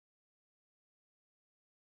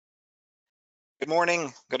Good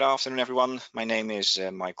morning, good afternoon, everyone. My name is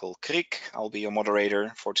Michael Kriek. I'll be your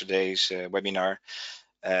moderator for today's webinar.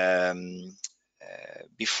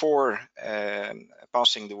 Before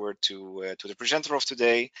passing the word to the presenter of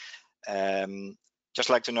today, just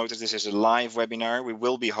like to notice this is a live webinar. We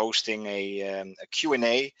will be hosting a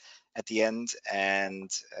Q&A at the end, and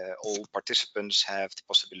all participants have the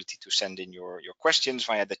possibility to send in your questions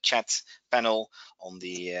via the chat panel on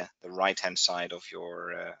the right-hand side of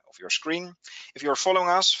your screen. If you're following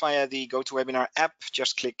us via the GoToWebinar app,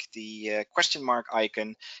 just click the question mark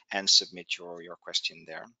icon and submit your question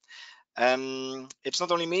there. It's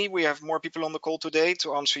not only me, we have more people on the call today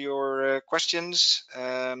to answer your questions.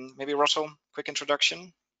 Maybe Russell, quick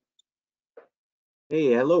introduction.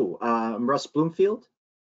 Hey, hello, I'm Russ Bloomfield.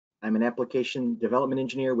 I'm an application development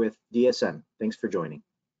engineer with DSM. Thanks for joining.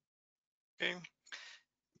 Okay.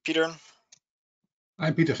 Peter.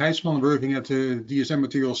 I'm Peter Gijsman, working at the DSM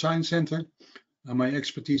Material Science Center. My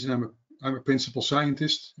expertise, and I'm a principal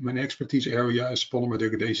scientist. My expertise area is polymer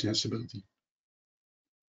degradation and stability.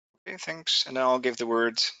 Okay, thanks. And now I'll give the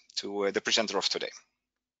word to the presenter of today.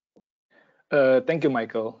 Thank you,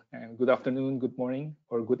 Michael, and good afternoon, good morning,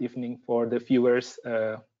 or good evening for the viewers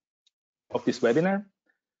of this webinar.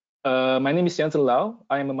 My name is Jansen Lau.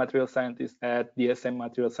 I am a material scientist at DSM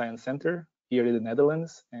Material Science Center here in the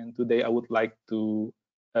Netherlands, and today I would like to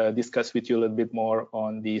discuss with you a little bit more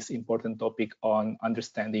on this important topic on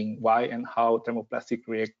understanding why and how thermoplastic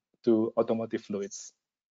react to automotive fluids.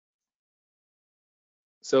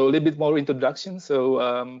 So a little bit more introduction.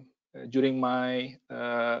 So during my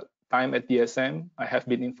time at DSM, I have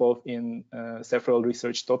been involved in several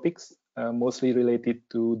research topics, mostly related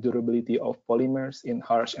to durability of polymers in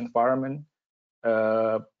harsh environment,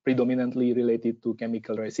 predominantly related to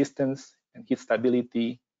chemical resistance and heat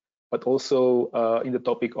stability, but also in the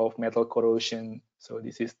topic of metal corrosion. So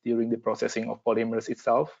this is during the processing of polymers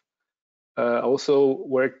itself. Also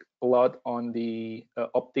worked a lot on the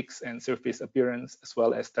optics and surface appearance, as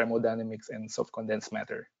well as thermodynamics and soft condensed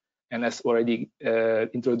matter. And as already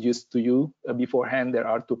introduced to you beforehand, there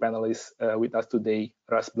are two panelists with us today,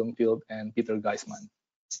 Russ Bloomfield and Peter Gijsman.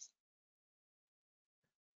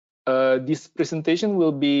 This presentation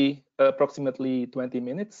will be approximately 20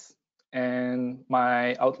 minutes. And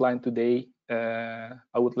my outline today, I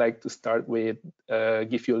would like to start with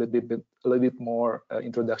give you a little bit more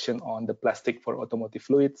introduction on the plastic for automotive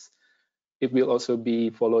fluids. It will also be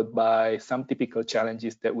followed by some typical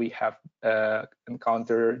challenges that we have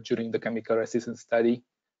encountered during the chemical resistance study.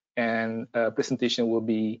 And presentation will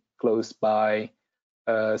be closed by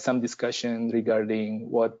some discussion regarding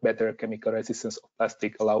what better chemical resistance of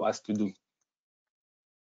plastic allow us to do.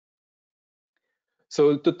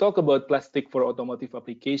 So to talk about plastic for automotive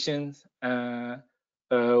applications,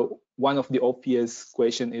 one of the obvious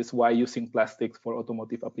question is why using plastics for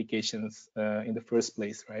automotive applications in the first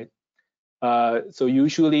place, right? So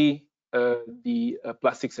usually the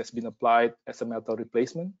plastics has been applied as a metal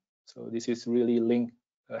replacement. So this is really linked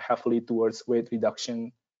heavily towards weight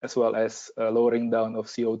reduction, as well as lowering down of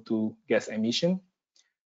CO2 gas emission.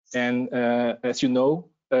 And as you know,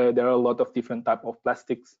 there are a lot of different types of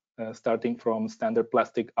plastics, starting from standard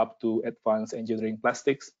plastic up to advanced engineering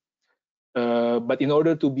plastics. But in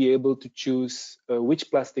order to be able to choose which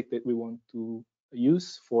plastic that we want to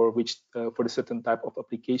use for the certain type of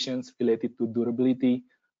applications related to durability,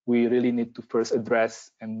 we really need to first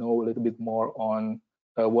address and know a little bit more on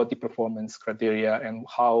what the performance criteria and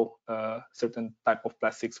how certain type of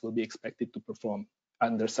plastics will be expected to perform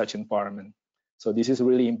under such environment. So this is a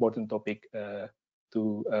really important topic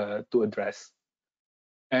to address.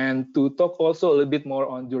 And to talk also a little bit more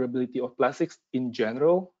on durability of plastics in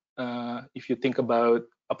general, if you think about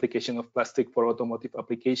application of plastic for automotive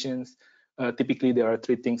applications, typically there are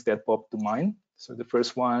three things that pop to mind. So the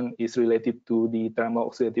first one is related to the thermal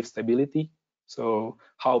oxidative stability. So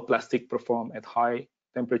how plastic perform at high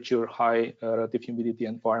temperature, high relative humidity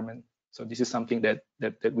environment. So this is something that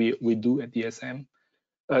we do at DSM.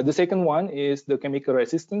 The second one is the chemical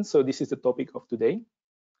resistance. So this is the topic of today.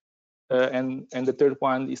 And the third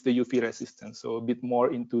one is the UV resistance. So a bit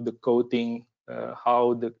more into the coating,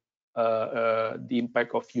 how the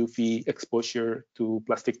impact of UV exposure to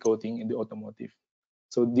plastic coating in the automotive.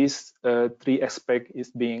 So this three aspect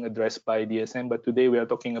is being addressed by DSM, but today we are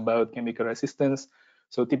talking about chemical resistance.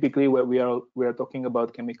 So typically when we are talking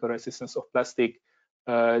about chemical resistance of plastic,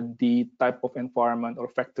 the type of environment or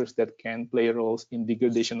factors that can play roles in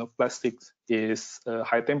degradation of plastics is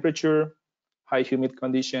high temperature, high humid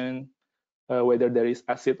condition, whether there is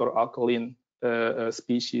acid or alkaline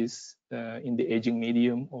species in the aging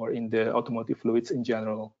medium or in the automotive fluids in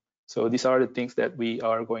general. So these are the things that we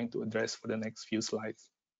are going to address for the next few slides.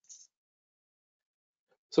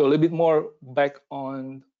 So a little bit more back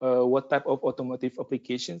on what type of automotive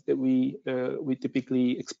applications that we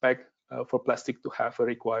typically expect for plastic to have a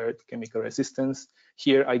required chemical resistance.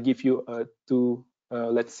 Here I give you two,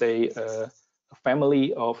 let's say, a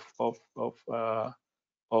family of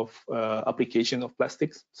application of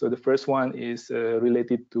plastics. So the first one is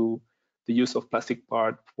related to the use of plastic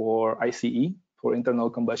part for ICE, for internal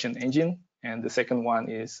combustion engine, and the second one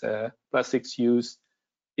is plastics used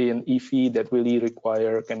in EV that really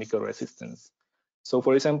require chemical resistance. So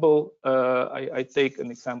for example, I take an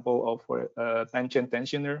example of a tangent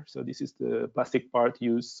tensioner. So this is the plastic part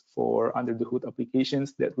used for under the hood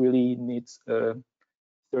applications that really needs a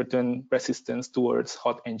certain resistance towards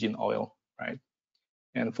hot engine oil, right?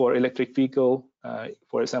 And for electric vehicle,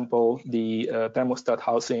 for example, the thermostat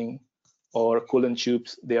housing or coolant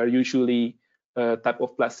tubes, they are usually type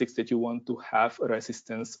of plastics that you want to have a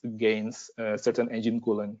resistance against certain engine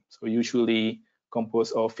coolant. So usually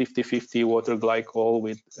composed of 50-50 water glycol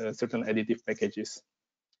with certain additive packages.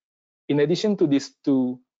 In addition to these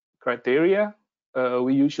two criteria,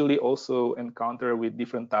 we usually also encounter with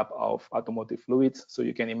different type of automotive fluids. So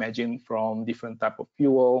you can imagine from different type of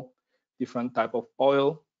fuel, different type of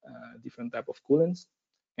oil, different type of coolants,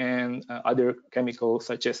 and other chemicals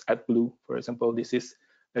such as AdBlue. For example, this is,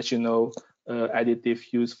 as you know, additive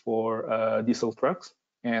used for diesel trucks.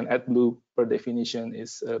 And AdBlue, per definition,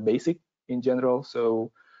 is basic in general.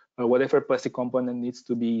 So whatever plastic component needs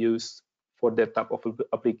to be used for that type of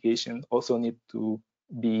application also need to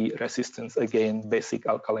be resistant against basic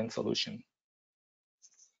alkaline solution.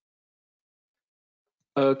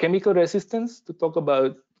 Chemical resistance, to talk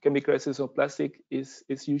about chemical resistance of plastic is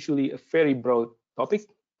usually a very broad topic.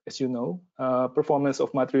 As you know, performance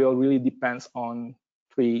of material really depends on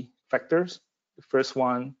three factors. The first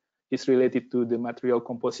one is related to the material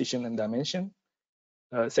composition and dimension.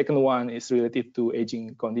 Second one is related to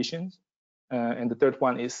aging conditions. And the third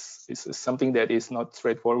one is something that is not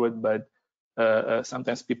straightforward, but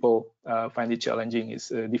sometimes people find it challenging,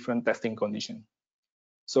 is a different testing condition.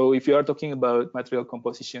 So if you are talking about material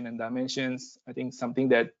composition and dimensions, I think something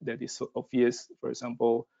that is so obvious, for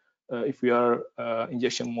example, if we are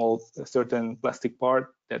injection mold a certain plastic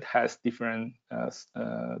part that has different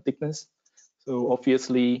thickness. So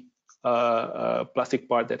obviously, a plastic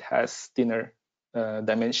part that has thinner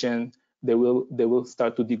dimension, they will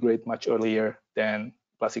start to degrade much earlier than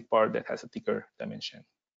plastic part that has a thicker dimension.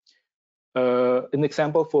 An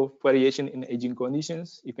example for variation in aging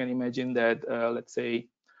conditions, you can imagine that let's say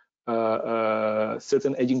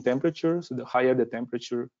certain aging temperatures, the higher the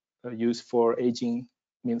temperature used for aging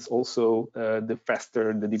means also the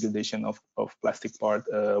faster the degradation of plastic part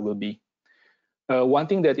will be. One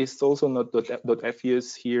thing that is also not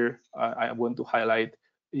obvious here, I want to highlight,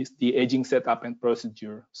 is the aging setup and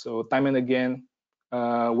procedure. So time and again,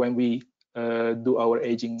 when we do our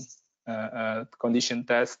aging condition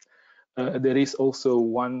test, there is also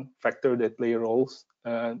one factor that plays roles,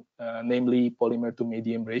 namely polymer to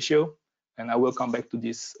medium ratio. And I will come back to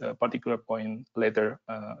this particular point later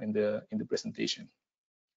in the presentation.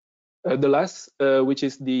 The last, which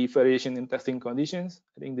is the variation in testing conditions.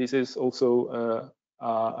 I think this is also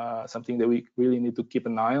something that we really need to keep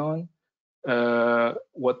an eye on.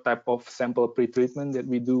 What type of sample pretreatment that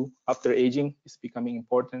we do after aging is becoming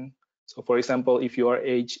important. So, for example, if you are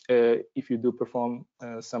if you do perform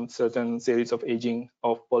some certain series of aging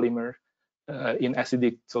of polymer in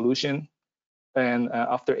acidic solution, and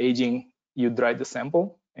after aging, you dry the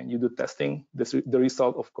sample and you do testing, the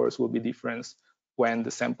result, of course, will be different when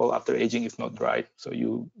the sample after aging is not dried. So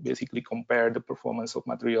you basically compare the performance of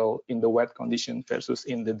material in the wet condition versus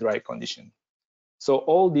in the dry condition. So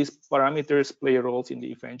all these parameters play roles in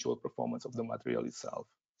the eventual performance of the material itself.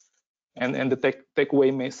 And the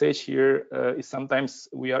takeaway message here is sometimes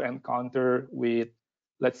we are encountered with,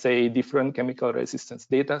 let's say, different chemical resistance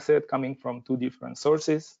data set coming from two different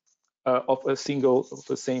sources of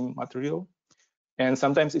the same material. And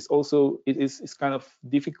sometimes it's kind of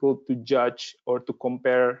difficult to judge or to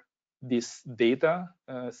compare this data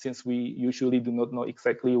since we usually do not know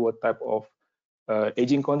exactly what type of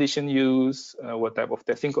aging condition used, what type of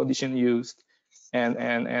testing condition used, and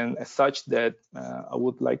as such that I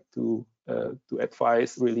would like to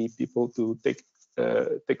advise really people to take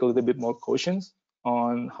a little bit more caution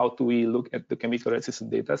on how do we look at the chemical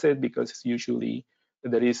resistant data set, because usually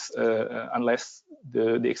there is unless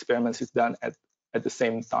the experiments is done at the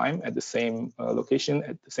same time, at the same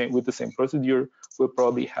location, with the same procedure, we'll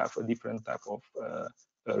probably have a different type of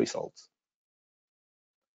results.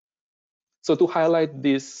 So to highlight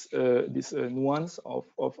this nuance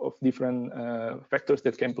of different factors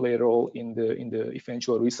that can play a role in the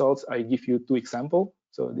eventual results, I give you two examples.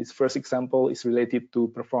 So this first example is related to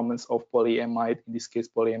performance of polyamide, in this case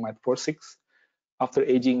polyamide 4,6, after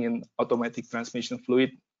aging in automatic transmission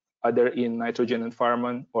fluid, either in nitrogen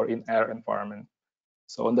environment or in air environment.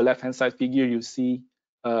 So on the left-hand side figure, you see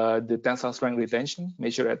the tensile strength retention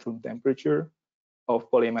measured at room temperature of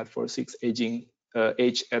polyamide 4,6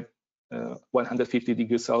 aged at 150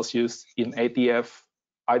 degrees Celsius in ATF,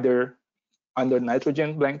 either under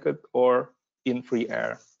nitrogen blanket or in free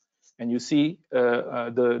air. And you see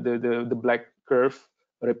the black curve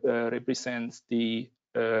represents the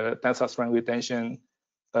tensile strength retention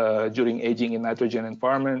during aging in nitrogen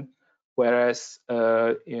environment, whereas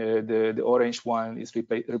the orange one is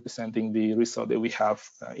representing the result that we have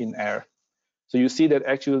in air. So you see that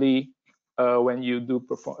actually when you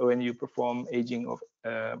perform aging of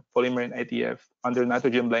polymer in ATF under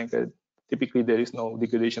nitrogen blanket, typically there is no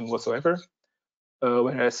degradation whatsoever.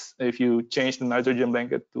 Whereas if you change the nitrogen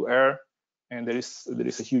blanket to air, and there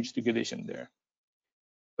is a huge degradation there.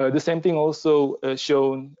 The same thing also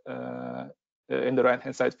shown in the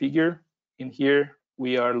right-hand side figure. In here,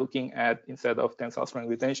 we are looking at, instead of tensile strength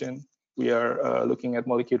retention, we are looking at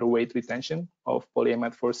molecular weight retention of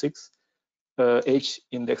polyamide 4,6. H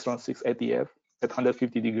in dextran 6 ATF at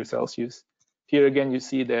 150 degrees Celsius. Here again, you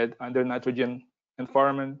see that under nitrogen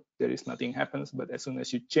environment, there is nothing happens, but as soon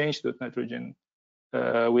as you change the nitrogen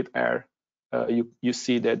with air, you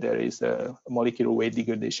see that there is a molecular weight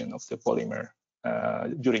degradation of the polymer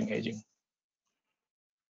during aging.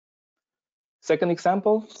 Second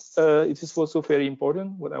example, it is also very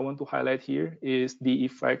important. What I want to highlight here is the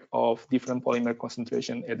effect of different polymer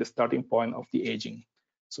concentration at the starting point of the aging.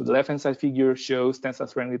 So the left-hand side figure shows tensile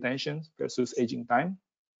strength retention versus aging time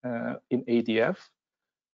in ATF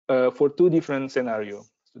for two different scenarios.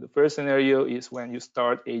 So the first scenario is when you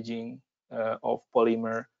start aging of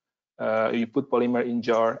polymer. You put polymer in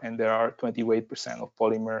jar and there are 28% of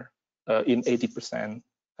polymer in 80%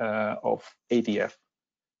 of ATF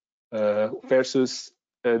versus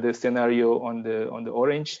the scenario on the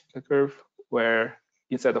orange curve, where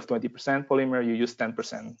instead of 20% polymer, you use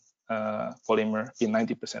 10% polymer in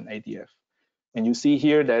 90% ATF. And you see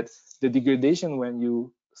here that the degradation when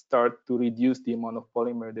you start to reduce the amount of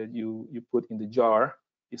polymer that you put in the jar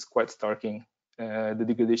is quite starking. The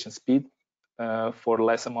degradation speed for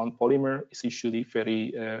less amount polymer is usually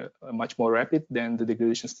very much more rapid than the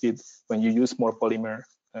degradation speed when you use more polymer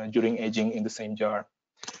during aging in the same jar.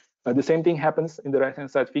 The same thing happens in the right-hand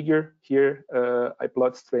side figure. Here, I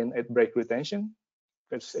plot strain at break retention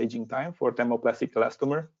versus aging time for thermoplastic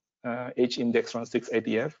elastomer, H in dextran 6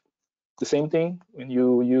 ATF. The same thing when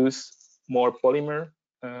you use more polymer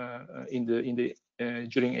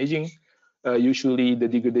during aging. Usually, the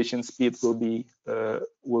degradation speed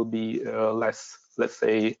will be less, let's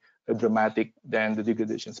say, dramatic than the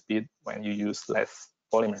degradation speed when you use less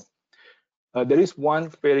polymer. There is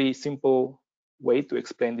one very simple way to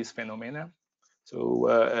explain this phenomena. So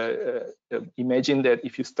imagine that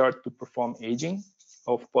if you start to perform aging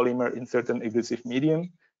of polymer in certain aggressive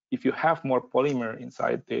medium, if you have more polymer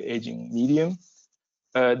inside the aging medium,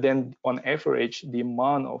 then on average, the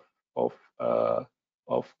amount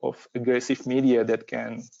of aggressive media that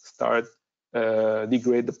can start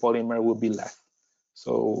degrade the polymer will be less.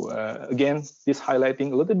 So again, this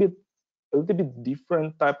highlighting a little bit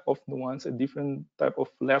different type of nuance, a different type of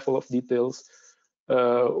level of details,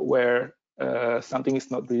 where something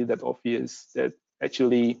is not really that obvious. That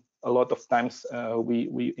actually a lot of times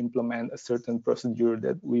we implement a certain procedure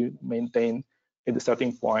that we maintain at the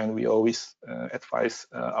starting point. We always advise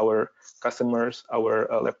our customers, our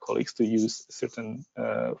lab colleagues, to use a certain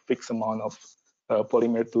fixed amount of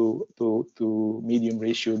polymer to medium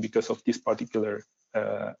ratio because of this particular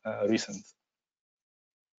reasons.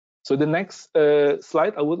 So the next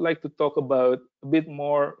slide, I would like to talk about a bit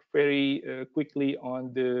more very quickly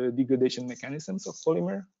on the degradation mechanisms of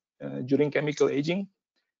polymer during chemical aging.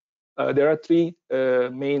 There are three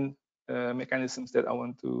main mechanisms that I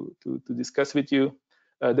want to discuss with you.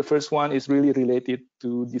 The first one is really related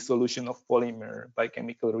to dissolution of polymer by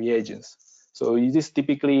chemical reagents. So this is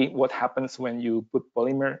typically what happens when you put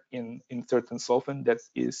polymer in certain solvent that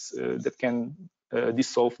can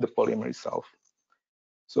dissolve the polymer itself.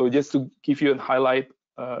 So just to give you a highlight,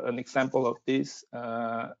 an example of this,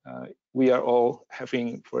 we are all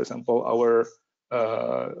having, for example, our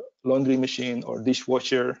laundry machine or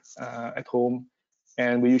dishwasher at home,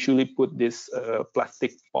 and we usually put this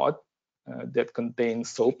plastic pot that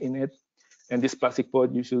contains soap in it. And this plastic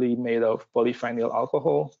pot usually made of polyphenol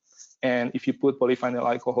alcohol. And if you put polyphenol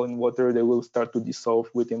alcohol in water, they will start to dissolve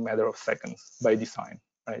within a matter of seconds by design,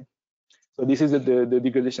 right? So this is the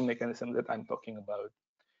degradation mechanism that I'm talking about.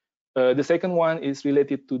 The second one is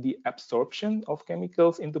related to the absorption of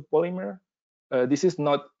chemicals into polymer. This is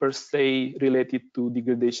not per se related to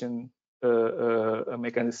degradation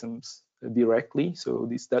mechanisms directly. So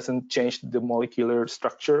this doesn't change the molecular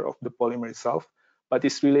structure of the polymer itself, but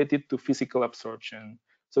it's related to physical absorption.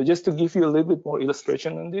 So just to give you a little bit more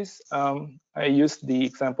illustration on this, I used the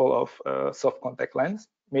example of a soft contact lens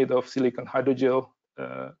made of silicon hydrogel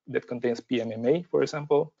that contains PMMA, for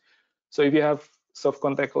example. So if you have soft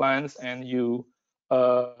contact lens and you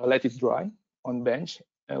let it dry on bench,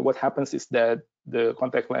 what happens is that the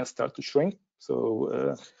contact lens starts to shrink.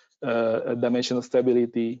 So dimensional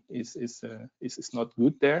stability is not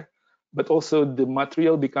good there, but also the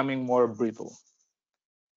material becoming more brittle.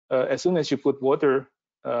 As soon as you put water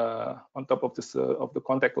on top of the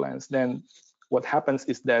contact lens, then what happens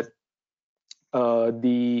is that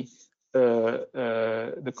the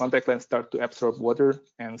contact lens start to absorb water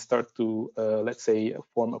and start to, let's say,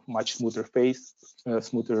 form a much smoother face,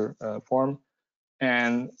 smoother form,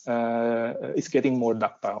 and it's getting more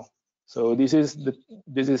ductile. So this is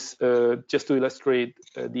just to illustrate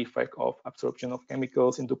the effect of absorption of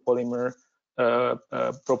chemicals into polymer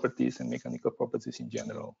properties and mechanical properties in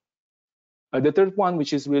general. The third one,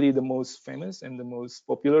 which is really the most famous and the most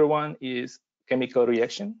popular one, is chemical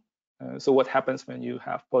reaction. So what happens when you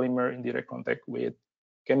have polymer in direct contact with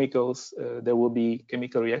chemicals? There will be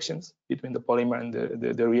chemical reactions between the polymer and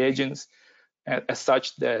the reagents, as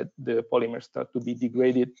such that the polymers start to be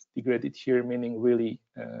degraded. Degraded here meaning really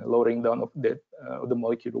lowering down of the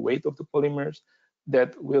molecular weight of the polymers.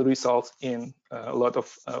 That will result in a lot of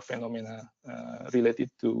phenomena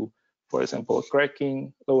related to, for example,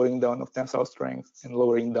 cracking, lowering down of tensile strength, and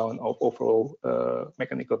lowering down of overall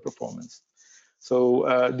mechanical performance.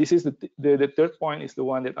 So this is the third point is the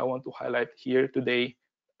one that I want to highlight here today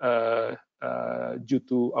due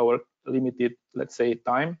to our limited, let's say,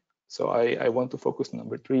 time. So I want to focus on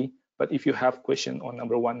number 3. But if you have question on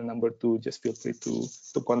number 1 and number 2, just feel free to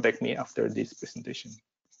contact me after this presentation.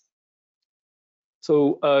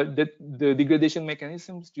 So the degradation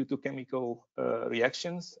mechanisms due to chemical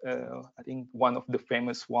reactions, I think one of the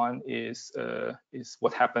famous one is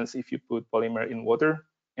what happens if you put polymer in water.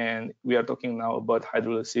 And we are talking now about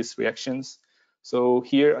hydrolysis reactions. So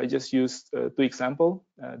here I just used 2 examples.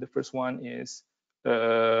 The first one is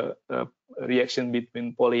a reaction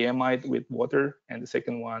between polyamide with water, and the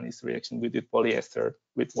second one is reaction between polyester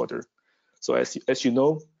with water. So as you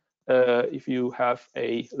know, if you have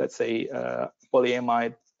a, let's say,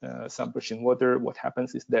 polyamide submerged in water, what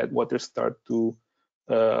happens is that water start to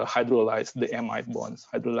hydrolyze the amide bonds.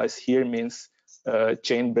 Hydrolyze here means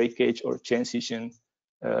chain breakage or chain scission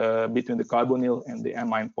between the carbonyl and the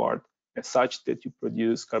amine part, as such that you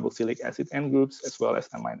produce carboxylic acid end groups as well as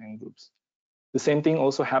amine end groups. The same thing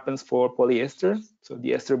also happens for polyester. So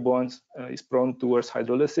the ester bonds is prone towards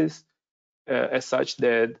hydrolysis, as such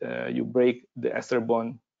that you break the ester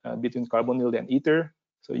bond between carbonyl and ether.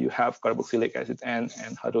 So you have carboxylic acid and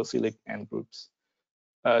hydroxylic end groups.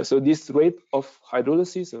 So this rate of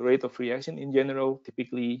hydrolysis, the rate of reaction in general,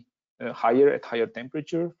 typically higher at higher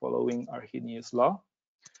temperature following Arrhenius law.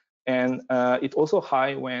 And it's also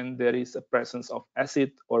high when there is a presence of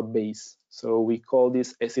acid or base. So we call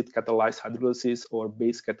this acid catalyzed hydrolysis or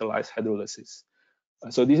base catalyzed hydrolysis.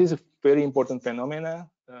 So this is a very important phenomena.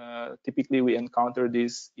 Typically, we encounter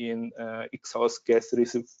this in exhaust gas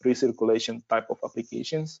recirculation type of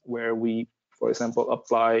applications, where we, for example,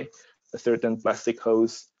 apply a certain plastic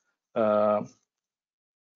hose that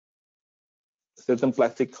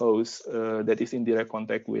is in direct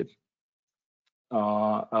contact with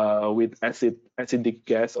acidic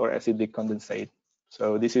gas or acidic condensate.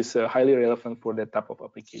 So this is highly relevant for that type of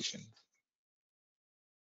application.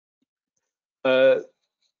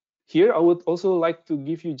 Here, I would also like to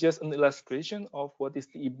give you just an illustration of what is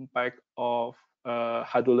the impact of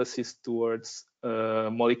hydrolysis towards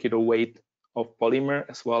molecular weight of polymer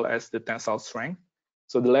as well as the tensile strength.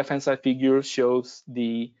 So the left-hand side figure shows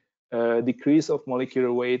the decrease of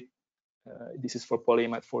molecular weight. This is for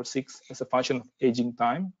polyamide 4,6 as a function of aging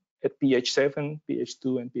time at pH 7, pH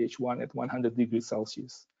 2, and pH 1 at 100 degrees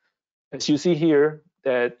Celsius. As you see here,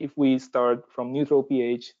 that if we start from neutral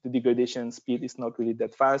pH, the degradation speed is not really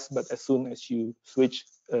that fast, but as soon as you switch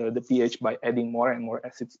the pH by adding more and more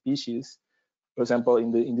acid species, for example,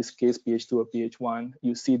 in this case, pH 2 or pH 1,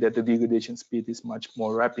 you see that the degradation speed is much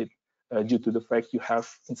more rapid due to the fact you have,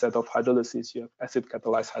 instead of hydrolysis, you have acid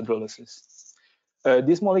catalyzed hydrolysis.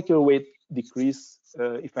 This molecular weight decrease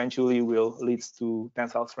eventually will lead to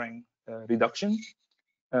tensile strength reduction.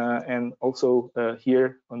 And also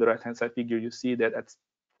here on the right-hand side figure, you see that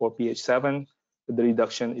for pH 7, the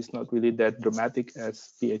reduction is not really that dramatic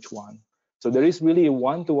as pH 1. So there is really a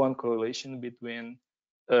one-to-one correlation between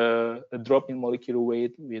a drop in molecular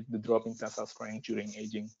weight with the drop in tensile strength during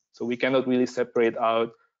aging. So we cannot really separate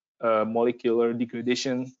out molecular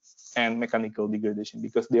degradation and mechanical degradation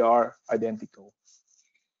because they are identical.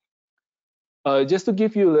 Just to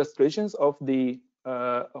give you illustrations of the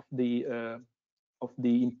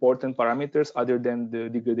important parameters other than the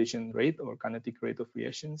degradation rate or kinetic rate of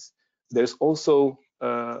reactions, there's also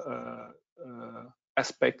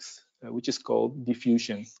aspects which is called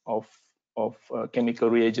diffusion of chemical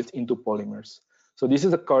reagents into polymers. So this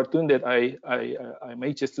is a cartoon that I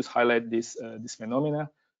made just to highlight this phenomena.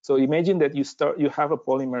 So imagine that you have a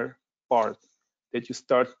polymer part that you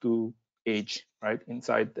start to age, right,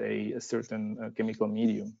 inside a certain chemical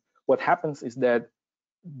medium. What happens is that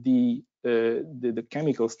the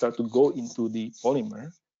chemicals start to go into the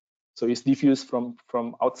polymer, so it's diffused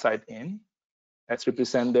from outside in, as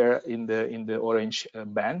represented there in the orange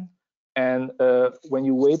band. And when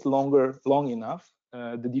you wait long enough,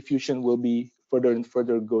 the diffusion will be further and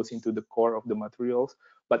further goes into the core of the materials.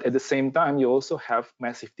 But at the same time, you also have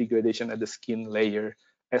massive degradation at the skin layer,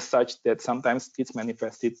 as such that sometimes it's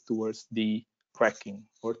manifested towards the cracking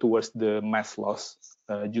or towards the mass loss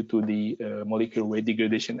due to the molecular weight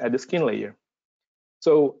degradation at the skin layer.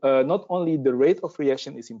 So not only the rate of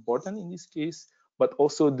reaction is important in this case, but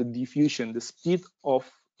also the diffusion, the speed of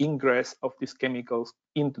ingress of these chemicals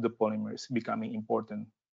into the polymers becoming important.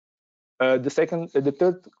 The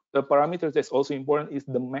third parameter that's also important is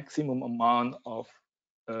the maximum amount of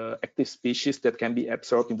active species that can be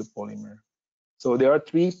absorbed in the polymer. So there are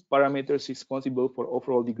three parameters responsible for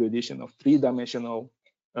overall degradation of three-dimensional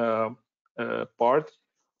part.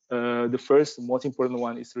 The first, most important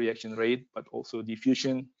one is reaction rate, but also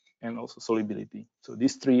diffusion and also solubility. So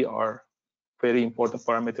these three are very important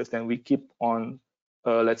parameters, and we keep on,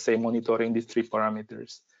 let's say, monitoring these three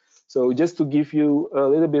parameters. So just to give you a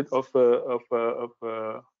little bit of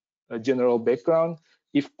a general background,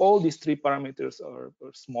 if all these three parameters are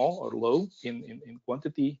small or low in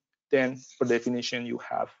quantity, then per definition you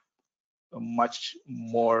have a much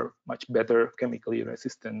better chemically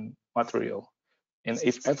resistant material. And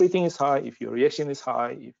if everything is high, if your reaction is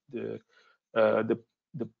high, if the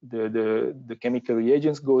chemical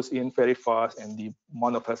reagents goes in very fast and the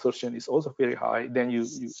amount of absorption is also very high, then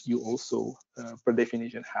you also per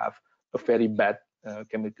definition have a very bad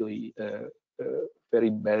chemically very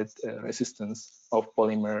bad resistance of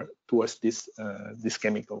polymer towards these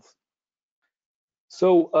chemicals.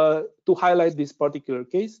 So to highlight this particular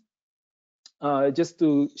case, just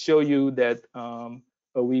to show you that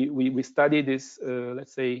we study this,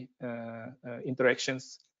 let's say,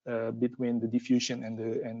 interactions between the diffusion and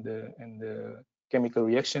the chemical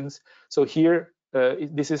reactions. So here,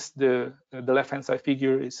 this is the left-hand side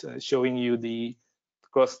figure is showing you the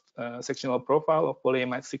cross-sectional profile of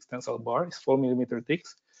polyamide 6 tensile bar. It's 4 mm thick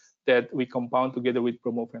that we compound together with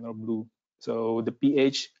bromophenol blue. So the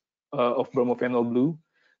pH of bromophenol blue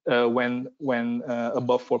when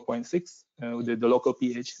above 4.6, the local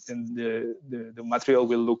pH, then the material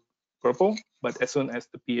will look purple. But as soon as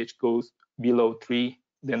the pH goes below 3,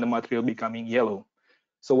 then the material becoming yellow.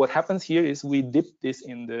 So what happens here is we dip this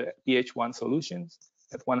in the pH 1 solutions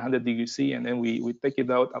at 100 degrees C, and then we take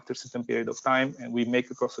it out after a certain period of time, and we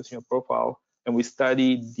make a cross-sectional profile, and we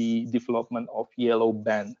study the development of yellow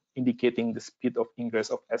band, indicating the speed of ingress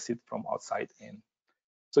of acid from outside in.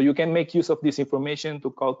 So you can make use of this information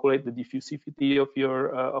to calculate the diffusivity of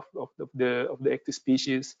your of the active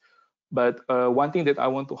species. But one thing that I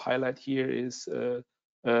want to highlight here is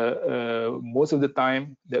most of the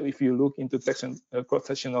time that if you look into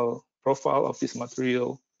cross-sectional profile of this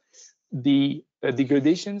material, the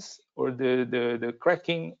degradations or the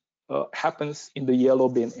cracking happens in the yellow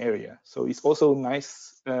band area. So it's also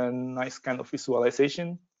nice kind of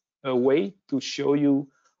visualization way to show you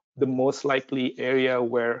the most likely area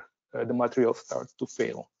where the material starts to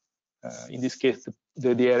fail. In this case,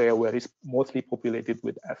 the area where it's mostly populated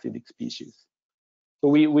with acidic species. So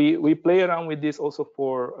we play around with this also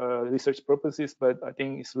for research purposes, but I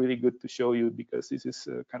think it's really good to show you because this is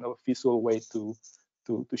kind of a visual way to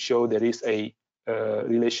show there is a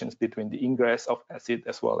relations between the ingress of acid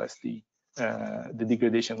as well as the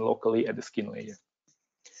degradation locally at the skin layer.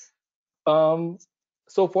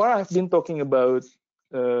 So far, I've been talking about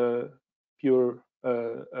pure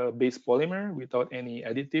base polymer without any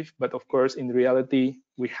additive, but of course, in reality,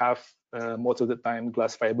 we have most of the time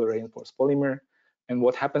glass fiber reinforced polymer. And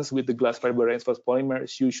what happens with the glass fiber reinforced polymer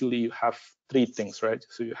is usually you have three things, right?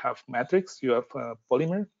 So you have matrix, you have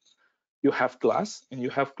polymer, you have glass, and you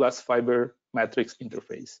have glass fiber matrix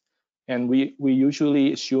interface. And we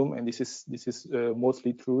usually assume, and this is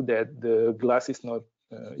mostly true, that the glass is not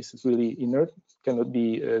is really inert, cannot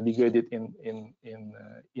be degraded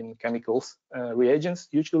in chemicals reagents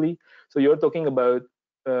usually. So you're talking about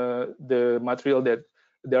the material that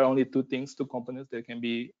there are only two components that can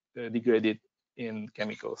be degraded in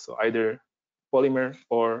chemicals. So either polymer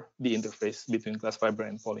or the interface between glass fiber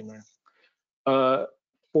and polymer.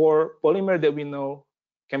 For polymer that we know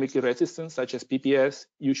chemical resistance, such as PPS,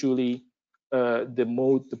 usually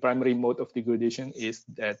the primary mode of degradation is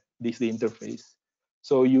that this is the interface.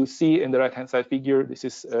 So you see in the right-hand side figure, this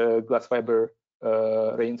is glass fiber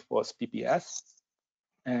reinforced PPS,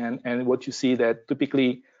 and what you see that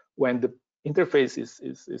typically when the interface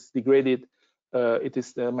is degraded, it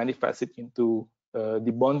is manifested into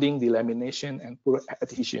debonding, delamination, and poor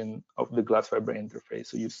adhesion of the glass fiber interface.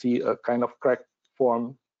 So you see a kind of crack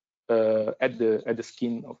form at the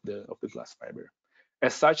skin of the glass fiber.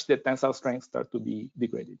 As such, the tensile strength start to be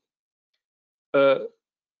degraded.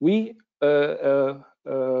 We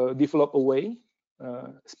develop a way,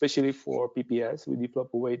 especially for PPS, we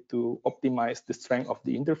develop a way to optimize the strength of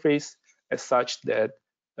the interface as such that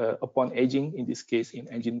upon aging, in this case in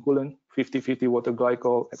engine coolant, 50-50 water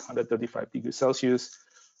glycol at 135 degrees Celsius,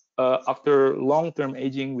 after long-term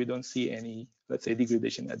aging, we don't see any, let's say,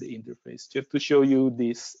 degradation at the interface. Just to show you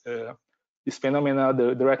this this phenomena,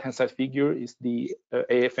 the right-hand side figure is the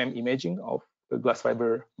AFM imaging of the glass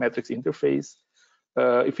fiber matrix interface.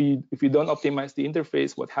 If you don't optimize the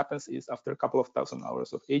interface, what happens is after a couple of thousand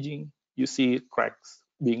hours of aging, you see cracks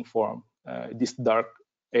being formed, this dark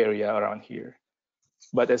area around here.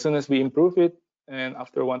 But as soon as we improve it, and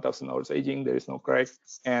after 1,000 hours aging, there is no crack,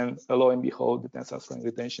 and lo and behold, the tensile strength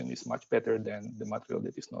retention is much better than the material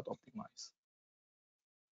that is not optimized.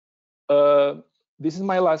 This is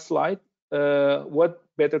my last slide. What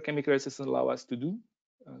better chemical resistance allow us to do?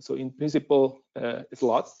 So in principle, it's a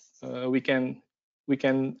lot. We can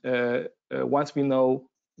once we know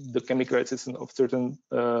the chemical resistance of certain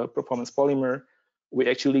performance polymer, we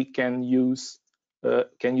actually can use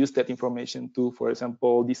that information to, for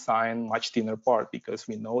example, design much thinner part, because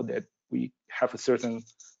we know that we have a certain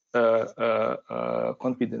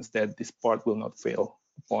confidence that this part will not fail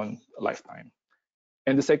upon a lifetime.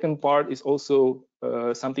 And the second part is also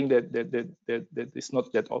something that is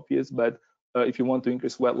not that obvious, but if you want to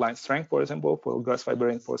increase weld line strength, for example, for glass fiber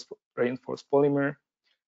reinforced polymer,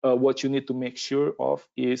 what you need to make sure of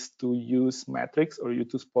is to use matrix or you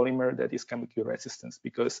use polymer that is chemical resistant,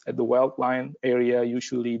 because at the weld line area,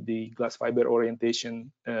 usually the glass fiber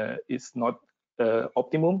orientation is not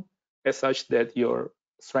optimum, as such that your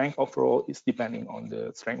strength overall is depending on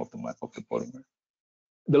the strength of the polymer.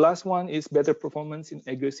 The last one is better performance in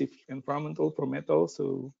aggressive environmental for metal.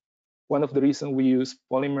 So one of the reasons we use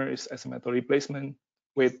polymer is as a metal replacement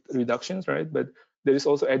with reductions, right? But there is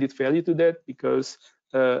also added value to that, because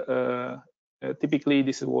typically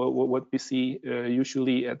this is what we see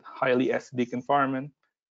usually at highly acidic environment.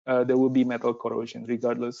 There will be metal corrosion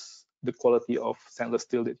regardless the quality of stainless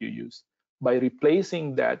steel that you use. By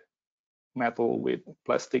replacing that metal with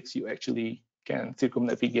plastics, you actually can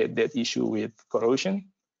circumnavigate that issue with corrosion.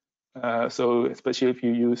 So especially if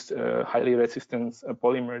you use highly resistant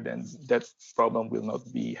polymer, then that problem will not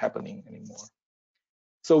be happening anymore.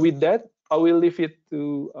 So with that, I will leave it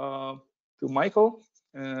to Michael.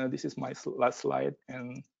 This is my last slide,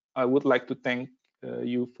 and I would like to thank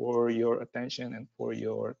you for your attention and for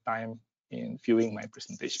your time in viewing my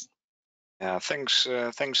presentation. Yeah, thanks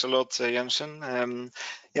a lot, Jensen.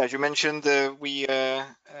 Yeah, as you mentioned, we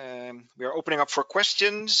are opening up for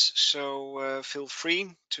questions, so feel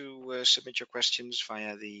free to submit your questions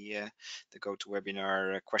via the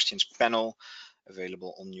GoToWebinar questions panel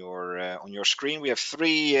available on your screen. We have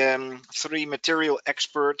three material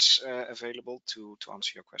experts available to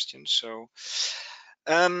answer your questions. So.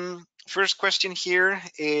 First question here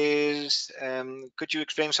is, could you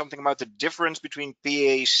explain something about the difference between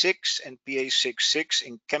PA6 and PA66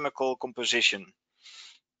 in chemical composition?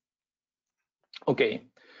 Okay,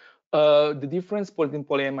 the difference between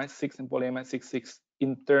polyamide 6 and polyamide 66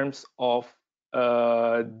 in terms of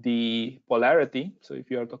the polarity. So if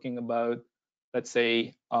you are talking about, let's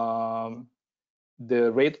say, the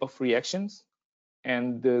rate of reactions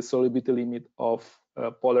and the solubility limit of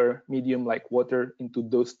polar medium like water into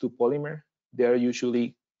those two polymers, they're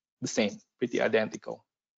usually the same, pretty identical.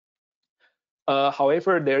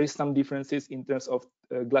 However, there is some differences in terms of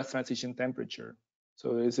glass transition temperature.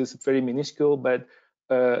 So this is very minuscule, but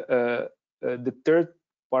the third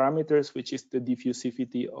parameters, which is the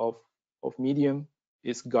diffusivity of medium,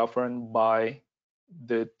 is governed by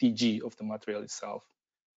the TG of the material itself.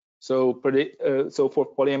 So for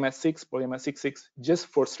polyamide 6, polyamide 6.6, just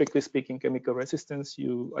for strictly speaking chemical resistance,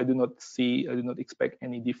 I do not expect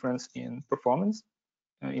any difference in performance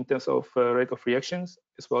in terms of rate of reactions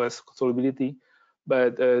as well as solubility.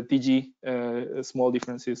 But TG small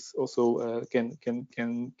differences also can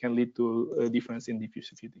lead to a difference in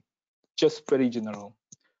diffusivity. Just very general.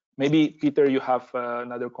 Maybe Peter, you have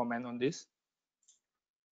another comment on this?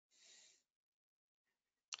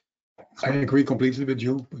 I agree completely with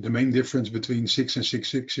you. The main difference between 6 and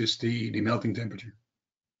 6.6 is the melting temperature.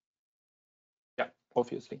 Yeah,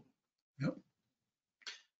 obviously. Yep.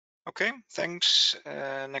 Okay, thanks.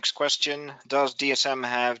 Next question. Does DSM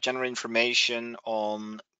have general information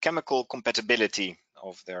on chemical compatibility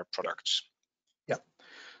of their products? Yeah.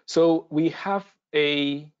 So we have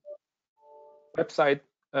a website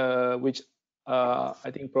which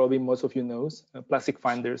I think probably most of you knows,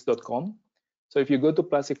 plasticfinders.com. So if you go to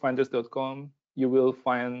plasticfinders.com, you will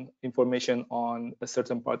find information on a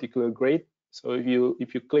certain particular grade. So if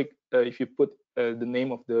you click, if you put the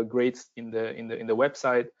name of the grades in the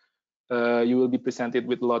website, you will be presented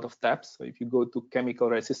with a lot of tabs. So if you go to chemical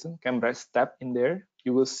resistant, ChemRes tab in there,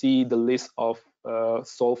 you will see the list of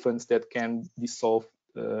solvents that can dissolve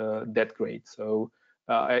that grade. So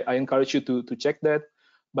I encourage you to check that.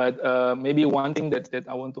 But maybe one thing that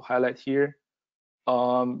I want to highlight here,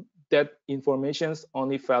 that information is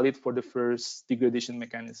only valid for the first degradation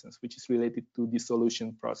mechanisms, which is related to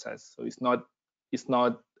dissolution process. So it's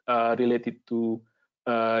not related to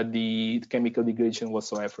the chemical degradation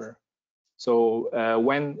whatsoever. So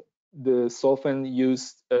when the solvent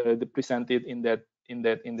used presented in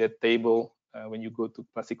that table, when you go to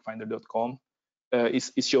plasticfinder.com,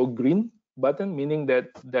 is show green button, meaning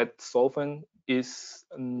that solvent is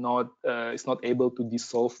not able to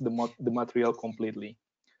dissolve the material completely.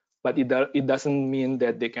 But it doesn't mean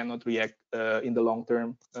that they cannot react in the long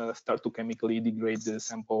term, start to chemically degrade the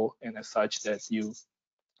sample, and as such that you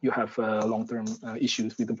have long-term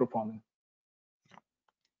issues with the performance.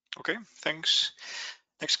 Okay, thanks.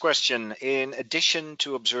 Next question. In addition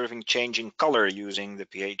to observing changing color using the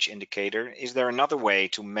pH indicator, is there another way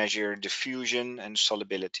to measure diffusion and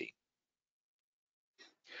solubility?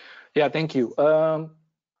 Yeah, thank you.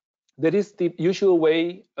 There is the usual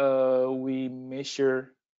way we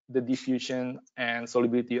measure the diffusion and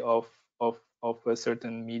solubility of a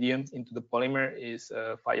certain medium into the polymer is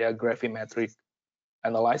via gravimetric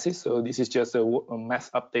analysis. So this is just a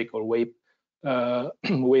mass uptake or wave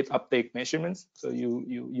uptake measurements. So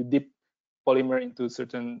you dip polymer into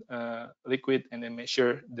certain liquid and then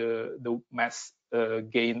measure the mass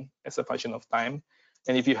gain as a function of time.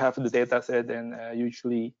 And if you have the data set, then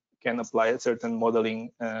usually can apply a certain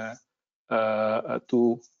modeling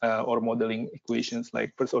tool or modeling equations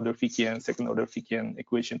like first order Fickian, second order Fickian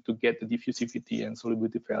equation to get the diffusivity and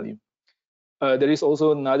solubility value. There is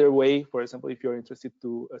also another way, for example, if you're interested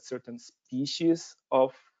to a certain species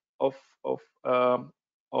of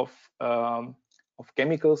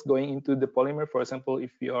chemicals going into the polymer. For example,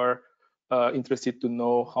 if you are interested to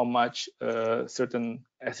know how much certain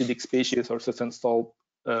acidic species or certain salt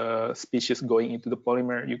species going into the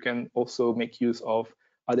polymer, you can also make use of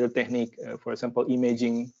other technique. For example,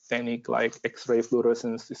 imaging technique like X-ray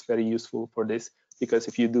fluorescence is very useful for this, because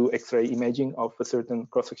if you do X-ray imaging of a certain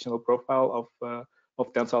cross-sectional profile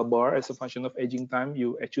of tensile bar as a function of aging time,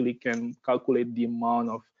 you actually can calculate the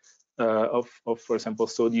amount of for example,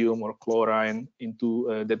 sodium or chlorine into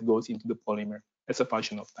that goes into the polymer as a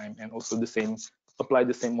function of time, and also apply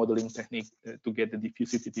the same modeling technique to get the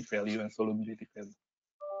diffusivity value and solubility value.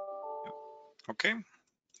 Okay,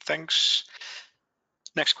 thanks.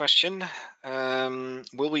 Next question.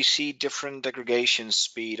 Will we see different degradation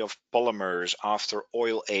speed of polymers after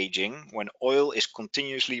oil aging when oil is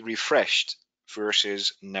continuously refreshed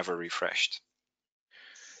versus never refreshed?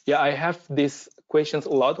 Yeah, I have these questions a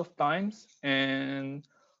lot of times, and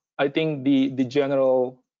I think the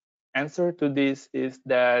general answer to this is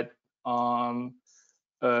that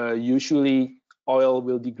usually oil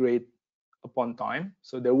will degrade upon time.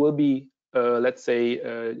 So there will be, let's say,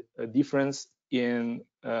 a difference in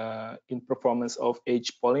performance of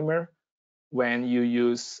aged polymer when you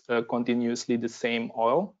use continuously the same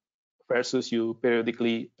oil versus you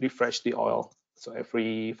periodically refresh the oil. So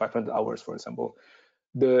every 500 hours, for example.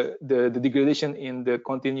 The degradation in the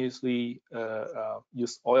continuously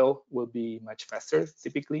used oil will be much faster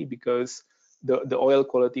typically, because the oil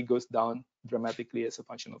quality goes down dramatically as a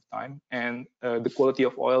function of time. And the quality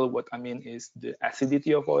of oil, what I mean is the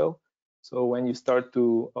acidity of oil. So when you start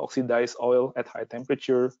to oxidize oil at high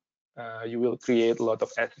temperature, you will create a lot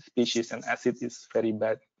of acid species, and acid is very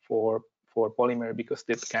bad for polymer because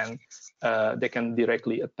they can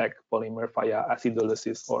directly attack polymer via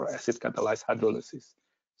acidolysis or acid catalyzed hydrolysis.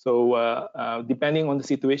 So depending on the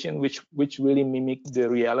situation, which really mimic the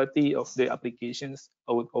reality of the applications,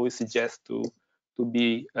 I would always suggest to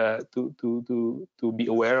be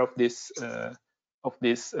aware of this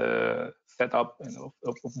setup and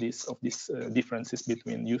of these differences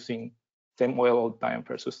between using same oil all the time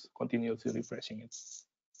versus continuously refreshing it.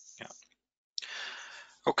 Yeah.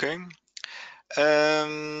 Okay.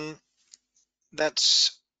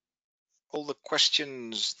 That's all the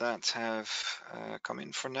questions that have come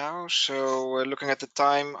in for now. So looking at the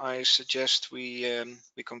time, I suggest we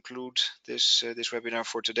conclude this webinar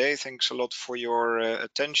for today. Thanks a lot for your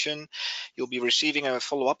attention. You'll be receiving a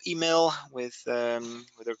follow-up email with a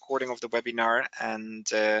recording of the webinar and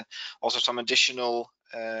also some additional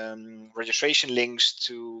registration links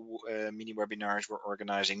to mini webinars we're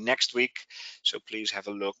organizing next week. So please have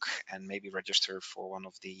a look and maybe register for one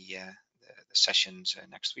of the sessions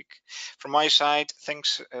next week. From my side,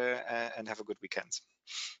 thanks and have a good weekend.